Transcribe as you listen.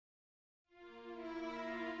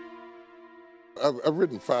I've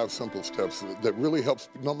written 5 simple steps that really helps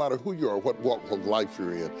no matter who you are, what walk of life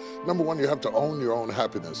you're in. Number 1, you have to own your own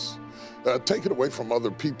happiness. Take it away from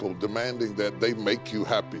other people demanding that they make you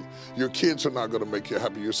happy. Your kids are not going to make you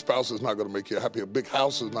happy. Your spouse is not going to make you happy. A big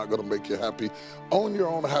house is not going to make you happy. Own your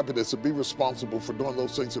own happiness and be responsible for doing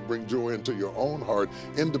those things that bring joy into your own heart,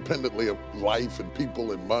 independently of life and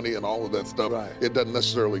people and money and all of that stuff. Right. It doesn't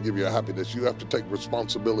necessarily give you a happiness. You have to take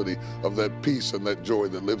responsibility of that peace and that joy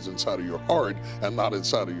that lives inside of your heart and not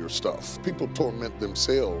inside of your stuff. People torment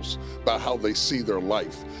themselves by how they see their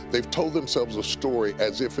life. They've told themselves a story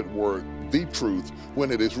as if it were the truth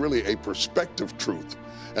when it is really a perspective truth.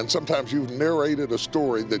 And sometimes you've narrated a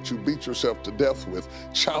story that you beat yourself to death with.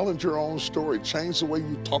 Challenge your own story. Change the way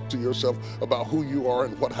you talk to yourself about who you are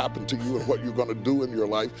and what happened to you and what you're going to do in your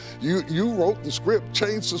life. You wrote the script.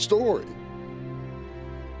 Change the story.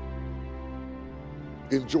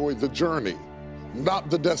 Enjoy the journey, not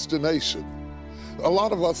the destination. A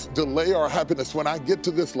lot of us delay our happiness. When I get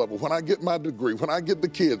to this level, when I get my degree, when I get the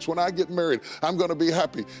kids, when I get married, I'm going to be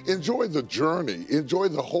happy. Enjoy the journey. Enjoy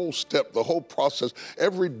the whole step, the whole process.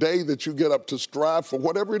 Every day that you get up to strive for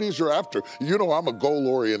whatever it is you're after. You know I'm a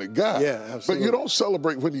goal-oriented guy. Yeah, absolutely. But you don't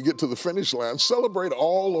celebrate when you get to the finish line. Celebrate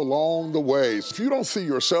all along the way. If you don't see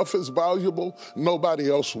yourself as valuable,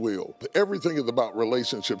 nobody else will. Everything is about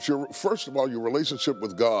relationships. First of all, your relationship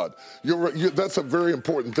with God. That's a very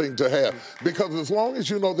important thing to have, because as long as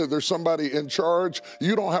you know that there's somebody in charge,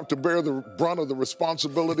 you don't have to bear the brunt of the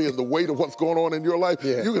responsibility and the weight of what's going on in your life.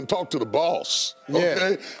 Yeah. You can talk to the boss,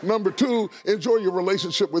 okay? Yeah. Number 2, enjoy your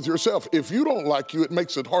relationship with yourself. If you don't like you, it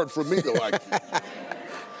makes it hard for me to like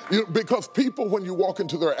you. Because people, when you walk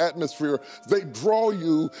into their atmosphere, they draw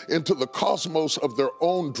you into the cosmos of their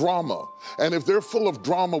own drama. And if they're full of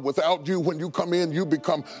drama without you, when you come in, you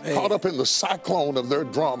become caught up in the cyclone of their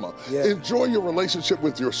drama. Yeah. Enjoy your relationship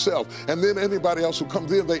with yourself. And then anybody else who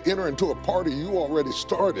comes in, they enter into a party you already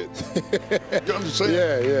started. You understand?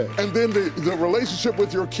 Yeah, yeah. And then the relationship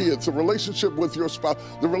with your kids, the relationship with your spouse,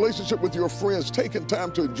 the relationship with your friends, taking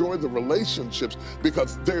time to enjoy the relationships,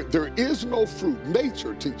 because there is no fruit.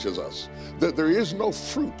 Nature teaches us that there is no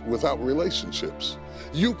fruit without relationships.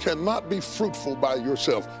 You cannot be fruitful by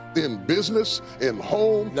yourself in business, in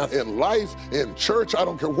home, in life, in church. I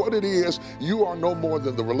don't care what it is. You are no more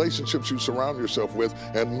than the relationships you surround yourself with,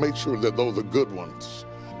 and make sure that those are good ones.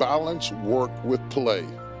 Balance work with play.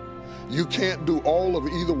 You can't do all of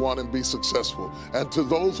either one and be successful. And to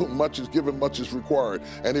those whom much is given, much is required.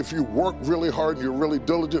 And if you work really hard and you're a really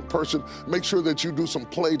diligent person, make sure that you do some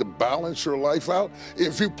play to balance your life out.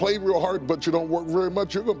 If you play real hard but you don't work very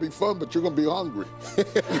much, you're going to be fun, but you're going to be hungry.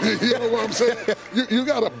 You know what I'm saying? You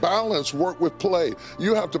got to balance work with play.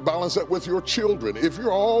 You have to balance that with your children. If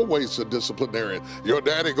you're always a disciplinarian, your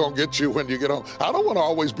daddy going to get you when you get home. I don't want to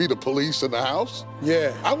always be the police in the house.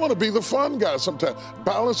 Yeah. I want to be the fun guy sometimes.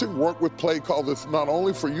 Balancing work with play call this not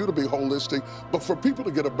only for you to be holistic, but for people to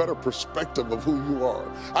get a better perspective of who you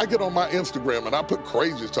are. I get on my Instagram and I put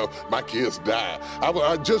crazy stuff. My kids die.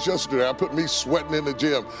 Just yesterday, I put me sweating in the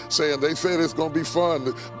gym saying they said it's going to be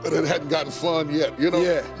fun, but it hadn't gotten fun yet. You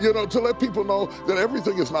know, to let people know that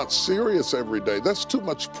everything is not serious every day. That's too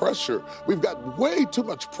much pressure. We've got way too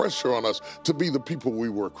much pressure on us to be the people we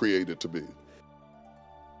were created to be.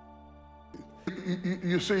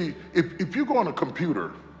 You see, if you go on a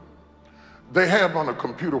computer, they have on a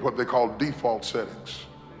computer what they call default settings.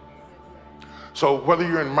 So whether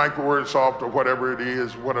you're in Microsoft or whatever it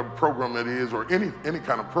is, whatever program it is, or any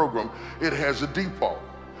kind of program, it has a default.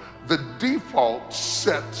 The default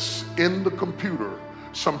sets in the computer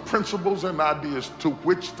some principles and ideas to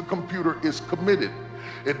which the computer is committed.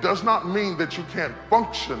 It does not mean that you can't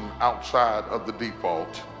function outside of the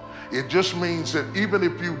default. It just means that even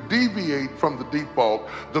if you deviate from the default,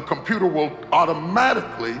 the computer will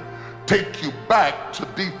automatically take you back to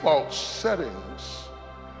default settings.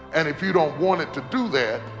 And if you don't want it to do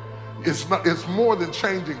that, it's more than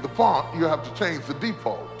changing the font. You have to change the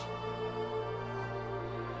default.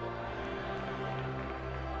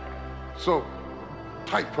 So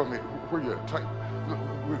type for me. Where you at? Type.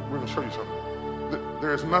 We're going to show you something.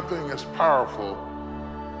 There's nothing as powerful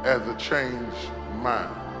as a changed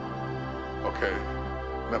mind. Okay,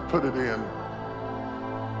 now put it in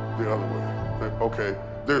the other way. Okay,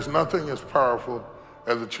 there's nothing as powerful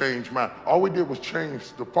as a changed mind. All we did was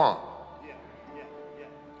change the font.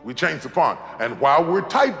 We changed the font. And while we're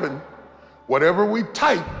typing, whatever we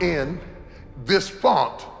type in this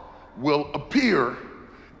font will appear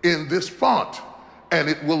in this font. And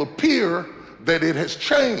it will appear that it has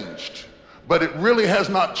changed, but it really has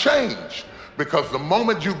not changed, because the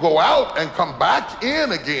moment you go out and come back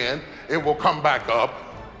in again, it will come back up.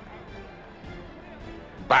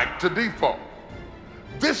 back to default.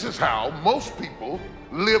 This is how most people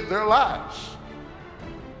live their lives.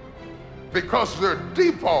 Because their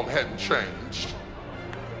default hadn't changed,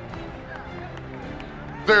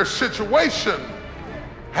 their situation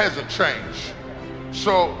hasn't changed.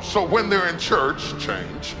 So when they're in church,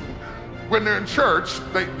 when they're in church,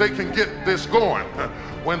 they can get this going.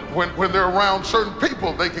 When they're around certain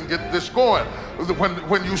people, they can get this going.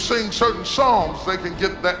 When you sing certain songs, they can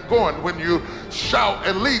get that going. When you shout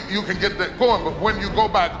and leap, you can get that going. But when you go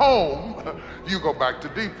back home, you go back to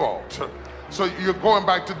default. So you're going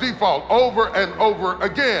back to default over and over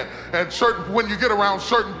again. And when you get around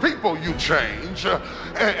certain people, you change.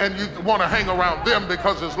 And you want to hang around them,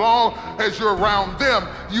 because as long as you're around them,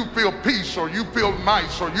 you feel peace, or you feel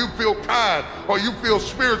nice, or you feel kind, or you feel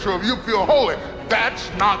spiritual, or you feel holy.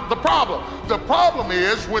 That's not the problem. The problem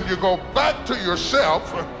is when you go back to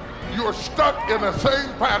yourself, you're stuck in the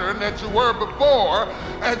same pattern that you were before,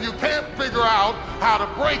 and you can't figure out how to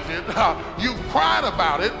break it. You've cried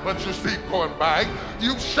about it, but you keep going back.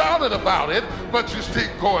 You've shouted about it, but you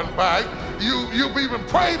keep going back. You've even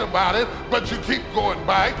prayed about it, but you keep going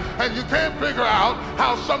back. And you can't figure out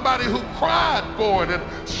how somebody who cried for it and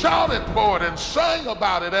shouted for it and sang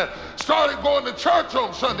about it and started going to church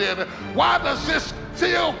on Sunday, and why does this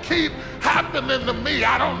still keep happening to me?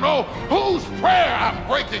 I don't know whose prayer I'm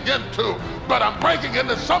breaking into, but I'm breaking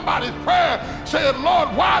into somebody's prayer saying, Lord,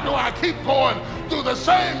 why do I keep going through the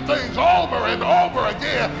same things over and over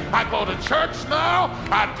again? I go to church now,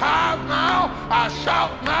 I tithe now, I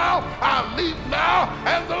shout now, I leap now,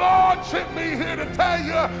 and the Lord sent me here to tell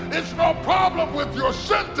you it's no problem with your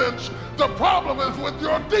sentence. The problem is with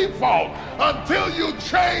your default. Until you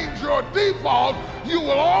change your default, you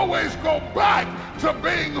will always go back to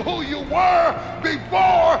being who you were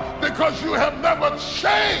before, because you have never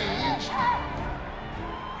changed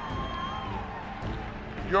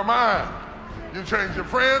your mind. You change your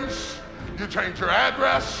friends, you change your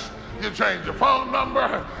address, you change your phone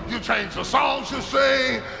number, you change the songs you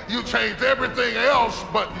sing, you changed everything else,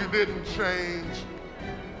 but you didn't change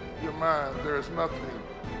your mind. There is nothing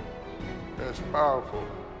as powerful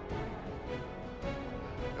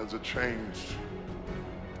as a changed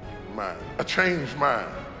mind. A changed mind.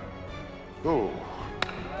 Oh,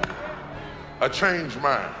 a changed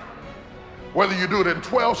mind. Whether you do it in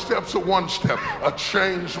 12 steps or 1 step, a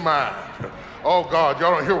changed mind. Oh God,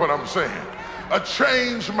 y'all don't hear what I'm saying. A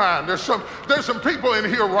changed mind. There's some people in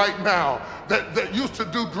here right now that used to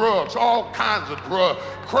do drugs, all kinds of drugs,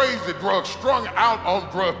 crazy drugs, strung out on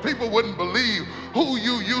drugs. People wouldn't believe who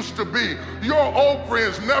you used to be. Your old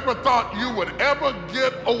friends never thought you would ever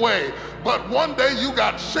get away. But one day you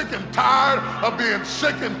got sick and tired of being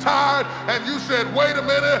sick and tired, and you said, wait a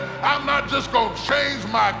minute, I'm not just going to change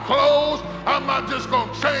my clothes. I'm not just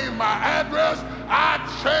going to change my address. I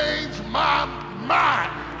changed my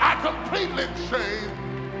mind. I completely changed.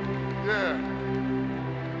 Yeah.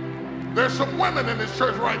 There's some women in this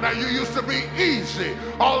church right now, you used to be easy.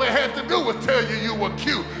 All they had to do was tell you you were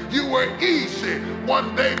cute. You were easy.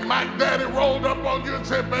 One day my daddy rolled up on you and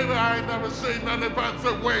said, baby, I ain't never seen nothing. If I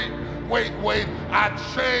said, wait, I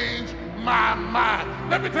changed my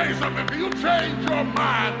mind. Let me tell you something. If you change your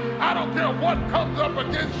mind, I don't care what comes up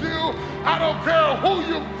against you. I don't care who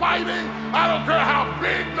you're fighting. I don't care how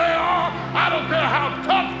big they are. I don't care how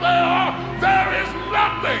tough they are. There is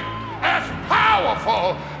nothing as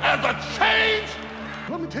powerful as a change.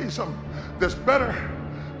 Let me tell you something that's better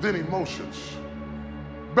than emotions,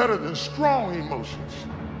 better than strong emotions,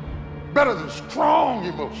 better than strong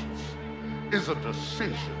emotions is a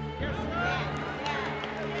decision.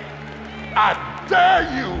 I dare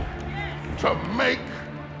you to make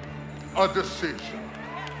a decision.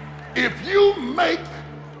 If you make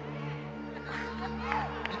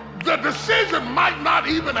the decision, might not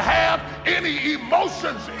even have any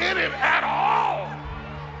emotions in it at all.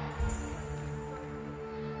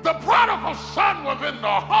 The prodigal son was in the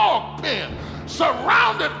hog pen,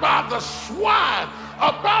 surrounded by the swine,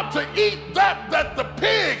 about to eat that the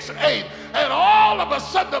pigs ate. And all of a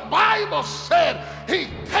sudden, the Bible said he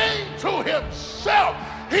came to himself.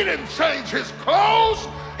 He didn't change his clothes.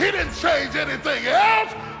 He didn't change anything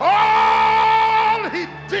else. All he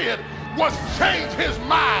did was change his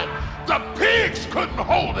mind. The pigs couldn't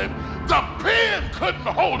hold him. The pen couldn't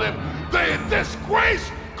hold him. The disgrace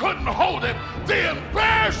couldn't hold him. The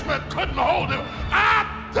embarrassment couldn't hold him. I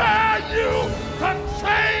dare you to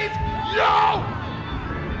change your.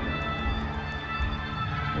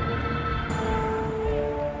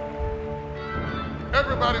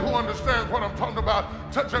 Everybody who understands what I'm talking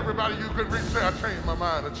about, touch everybody you can reach, say, I changed my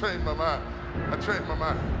mind, I changed my mind, I changed my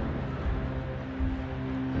mind.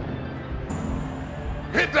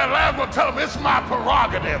 Hit that last one, tell them it's my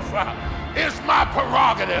prerogative. It's my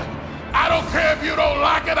prerogative. I don't care if you don't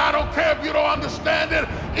like it. I don't care if you don't understand it.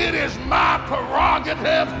 It is my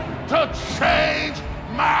prerogative to change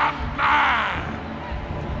my mind.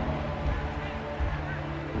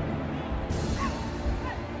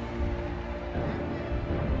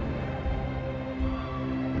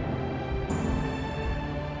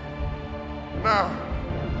 Now,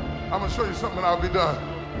 I'm going to show you something and I'll be done.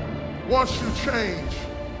 Once you change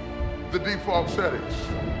the default settings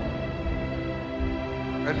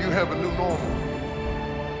and you have a new normal,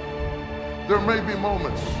 there may be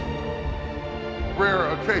moments, rare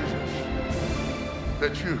occasions,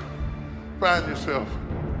 that you find yourself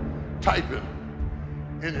typing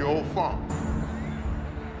in your old font.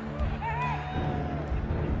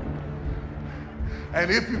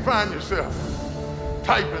 And if you find yourself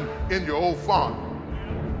typing in your old font,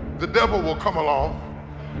 the devil will come along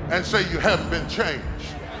and say you haven't been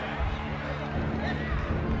changed.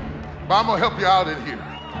 But I'm gonna help you out in here.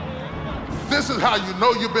 This is how you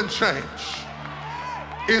know you've been changed.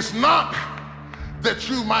 It's not that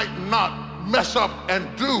you might not mess up and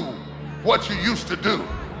do what you used to do.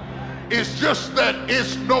 It's just that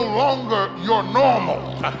it's no longer your normal.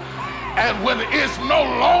 And when it's no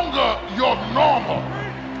longer your normal,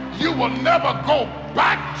 you will never go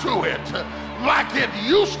back to it like it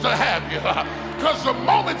used to have you. Because the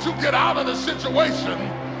moment you get out of the situation,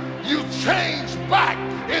 you change back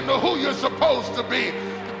into who you're supposed to be.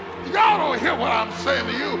 Y'all don't hear what I'm saying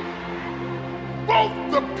to you.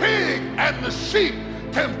 Both the pig and the sheep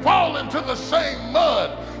can fall into the same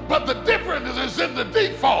mud, but the difference is in the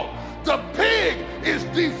default. The pig is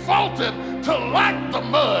defaulted to lack the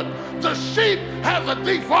mud. The sheep has a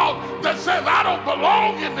default that says, I don't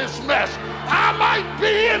belong in this mess. I might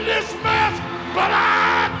be in this mess, but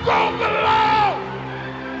I don't belong.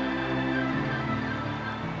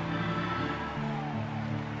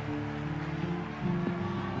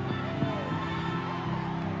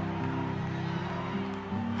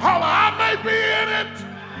 Holla, I may be in it,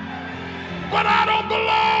 but I don't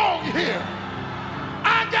belong here.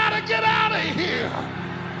 I gotta get out of here.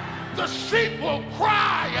 The sheep will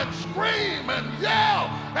cry and scream and yell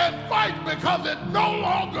and fight because it no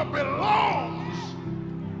longer belongs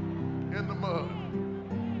in the mud.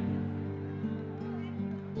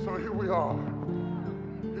 So here we are.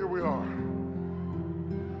 Here we are.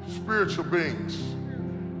 Spiritual beings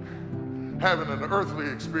having an earthly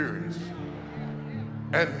experience.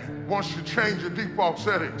 And once you change your default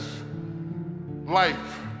settings,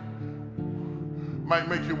 life might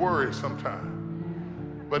make you worry sometimes.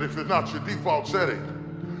 But if it's not your default setting,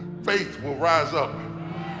 faith will rise up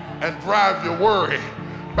and drive your worry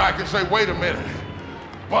back and say, wait a minute,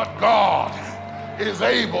 but God is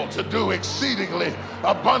able to do exceedingly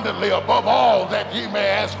abundantly above all that ye may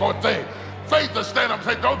ask or think. Faith will stand up and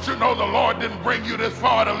say, don't you know the Lord didn't bring you this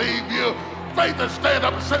far to leave you? Faith will stand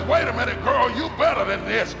up and say, wait a minute, girl, you better than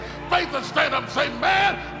this. Faith will stand up and say,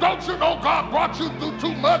 man, don't you know God brought you through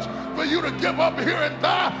too much for you to give up here and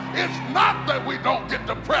die? It's not that we don't get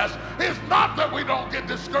depressed. It's not that we don't get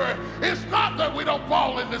discouraged. It's not that we don't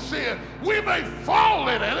fall into sin. We may fall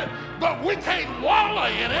in it, but we can't wallow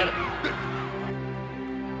in it.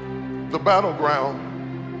 The battleground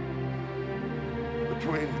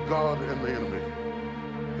between God and the enemy,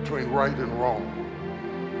 between right and wrong,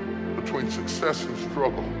 between success and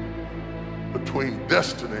struggle, between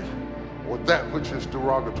destiny or that which is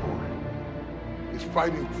derogatory, is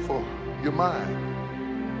fighting for your mind.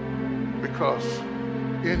 Because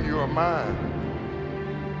in your mind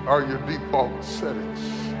are your default settings.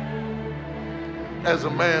 As a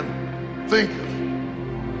man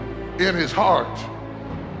thinketh in his heart,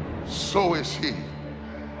 so is he.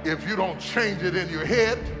 If you don't change it in your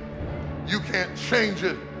head, you can't change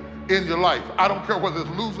it in your life. I don't care whether it's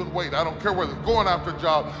losing weight. I don't care whether it's going after a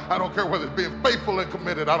job. I don't care whether it's being faithful and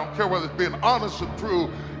committed. I don't care whether it's being honest and true.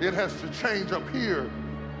 It has to change up here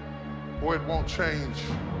or it won't change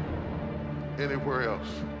anywhere else.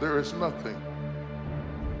 There is nothing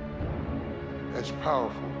as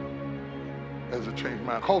powerful as a changed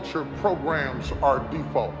mind. Culture programs our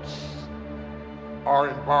defaults. Our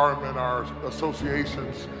environment, our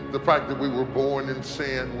associations, the fact that we were born in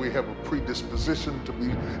sin, we have a predisposition to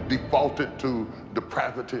be defaulted to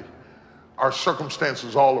depravity. Our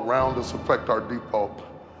circumstances all around us affect our default.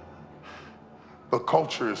 But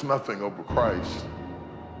culture is nothing over Christ.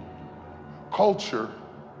 Culture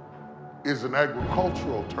is an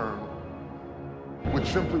agricultural term, which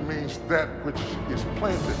simply means that which is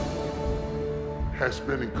planted has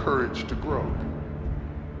been encouraged to grow.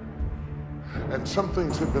 And some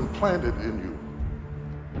things have been planted in you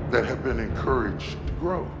that have been encouraged to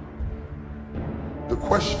grow. The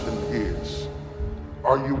question is,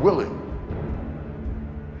 are you willing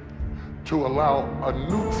to allow a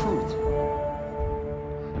new truth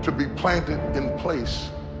to be planted in place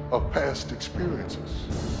of past experiences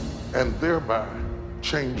and thereby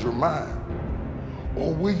change your mind?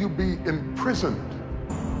 Or will you be imprisoned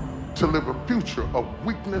to live a future of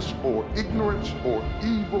weakness or ignorance or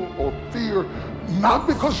evil or fear, not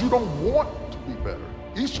because you don't want to be better?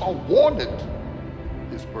 Esau wanted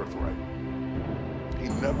his birthright. He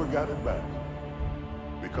never got it back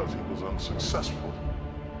because he was unsuccessful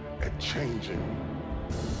at changing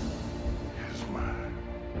his mind.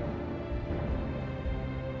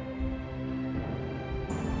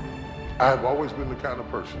 I've always been the kind of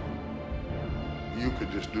person, you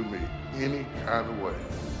could just do me any kind of way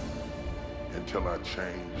until I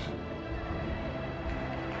change.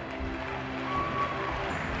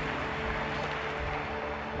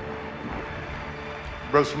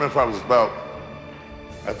 Brother Smith,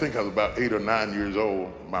 I think I was about 8 or 9 years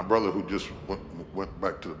old. My brother, who just went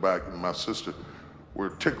back to the back, and my sister were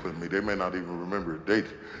tickling me. They may not even remember it.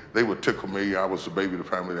 They would tickle me. I was the baby of the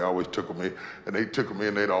family. They always tickle me. And they'd tickle me,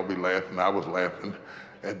 and they'd all be laughing. I was laughing.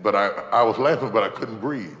 But I was laughing, but I couldn't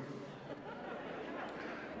breathe.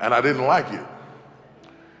 And I didn't like it.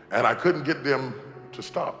 And I couldn't get them to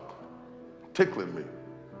stop tickling me.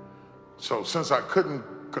 So since I couldn't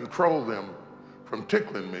control them from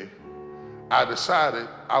tickling me, I decided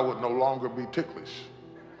I would no longer be ticklish.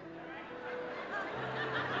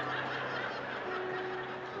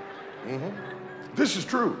 This is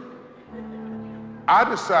true. I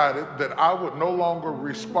decided that I would no longer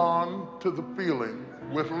respond to the feeling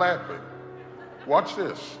with laughing. Watch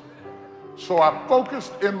this. So I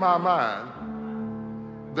focused in my mind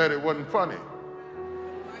that it wasn't funny.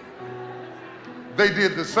 They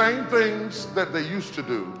did the same things that they used to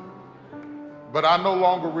do, but I no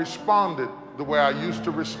longer responded the way I used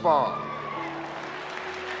to respond.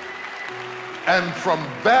 And from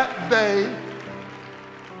that day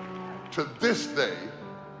to this day,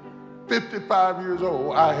 55 years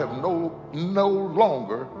old, I have no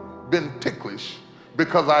longer been ticklish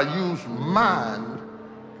because I use mind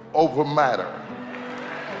over matter.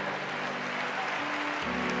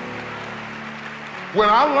 When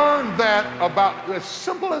I learned that about, as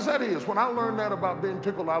simple as that is, when I learned that about being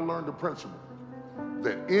tickled, I learned the principle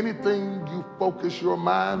that anything you focus your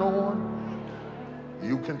mind on,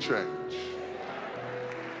 you can change.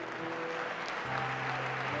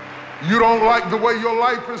 You don't like the way your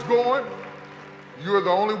life is going, you're the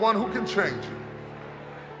only one who can change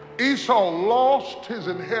it. Esau lost his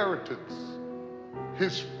inheritance,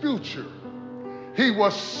 his future. He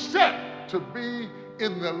was set to be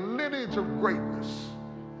in the lineage of greatness.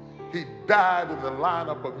 He died in the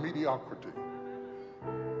lineup of mediocrity,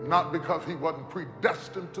 not because he wasn't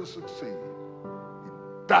predestined to succeed. He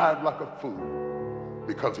died like a fool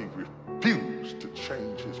because he refused to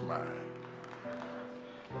change his mind.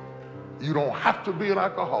 You don't have to be an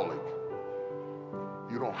alcoholic.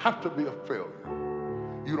 You don't have to be a failure.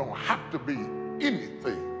 You don't have to be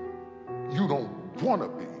anything you don't want to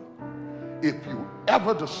be if you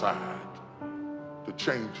ever decide to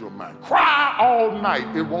change your mind. Cry all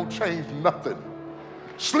night, it won't change nothing.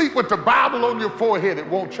 Sleep with the Bible on your forehead, it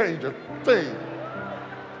won't change a thing.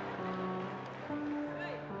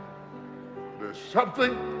 There's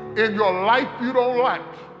something in your life you don't like.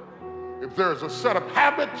 If there's a set of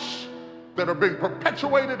habits that are being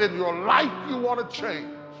perpetuated in your life you want to change,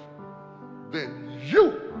 then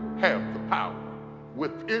you have the power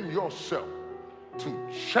within yourself to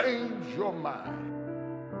change your mind.